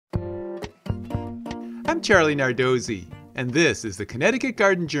I'm Charlie Nardozzi, and this is the Connecticut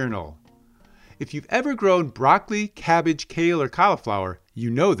Garden Journal. If you've ever grown broccoli, cabbage, kale, or cauliflower, you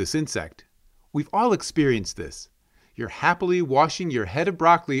know this insect. We've all experienced this. You're happily washing your head of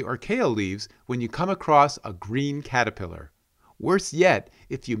broccoli or kale leaves when you come across a green caterpillar. Worse yet,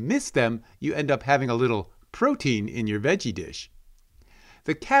 if you miss them, you end up having a little protein in your veggie dish.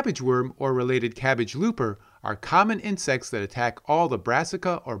 The cabbageworm or related cabbage looper are common insects that attack all the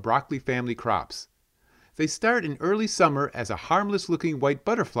brassica or broccoli family crops. They start in early summer as a harmless-looking white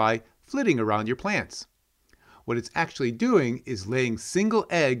butterfly flitting around your plants. What it's actually doing is laying single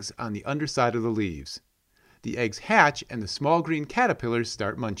eggs on the underside of the leaves. The eggs hatch and the small green caterpillars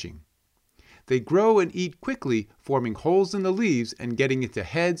start munching. They grow and eat quickly, forming holes in the leaves and getting into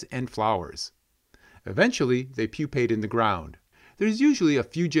heads and flowers. Eventually, they pupate in the ground. There's usually a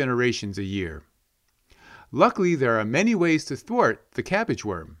few generations a year. Luckily, there are many ways to thwart the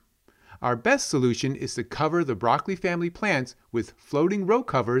cabbageworm. Our best solution is to cover the broccoli family plants with floating row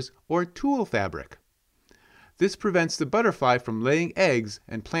covers or tulle fabric. This prevents the butterfly from laying eggs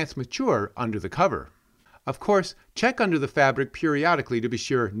and plants mature under the cover. Of course, check under the fabric periodically to be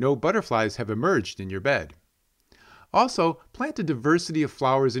sure no butterflies have emerged in your bed. Also, plant a diversity of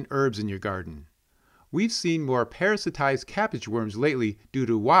flowers and herbs in your garden. We've seen more parasitized cabbageworms lately due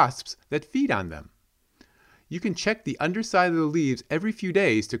to wasps that feed on them. You can check the underside of the leaves every few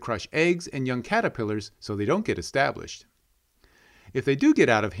days to crush eggs and young caterpillars so they don't get established. If they do get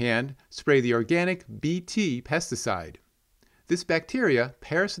out of hand, spray the organic Bt pesticide. This bacteria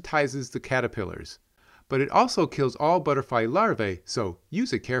parasitizes the caterpillars, but it also kills all butterfly larvae, so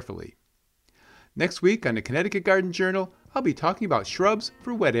use it carefully. Next week on the Connecticut Garden Journal, I'll be talking about shrubs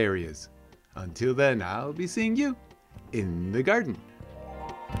for wet areas. Until then, I'll be seeing you in the garden.